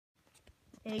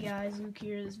Hey guys, Luke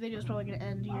here. This video is probably going to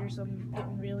end here, so I'm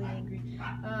getting really angry.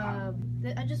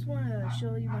 I just want to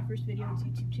show you my first video on this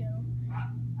YouTube channel,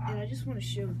 and I just want to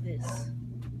show this.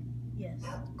 Yes,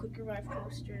 Quick Revive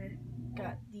Coaster.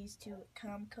 Got these two at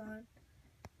Comic-Con.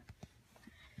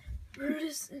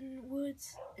 Brutus and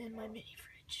Woods, and my mini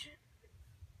fridge.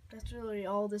 That's really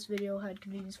all this video had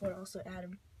convenience for. Also,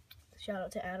 Adam. Shout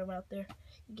out to Adam out there.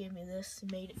 He gave me this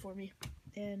and made it for me.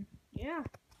 And yeah,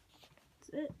 that's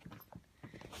it.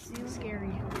 See the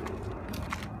scary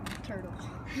turtle.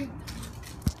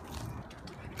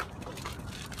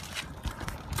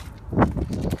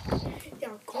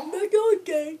 Now come back all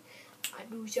day. I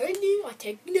do something, I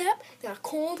take a nap, then I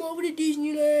come over to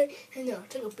Disneyland, and then I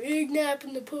take a big nap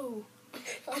in the pool.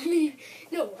 I mean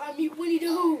Winnie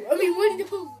the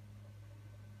Pooh.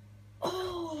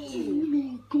 Oh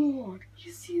my god.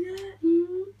 You see that?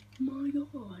 Oh my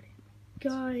god.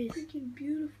 Guys, Freaking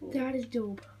beautiful. that is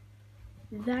dope.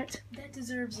 That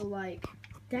deserves a like.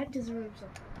 That deserves a...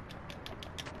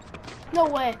 No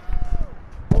way.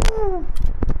 Ooh.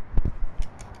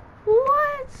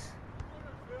 What?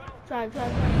 Sorry.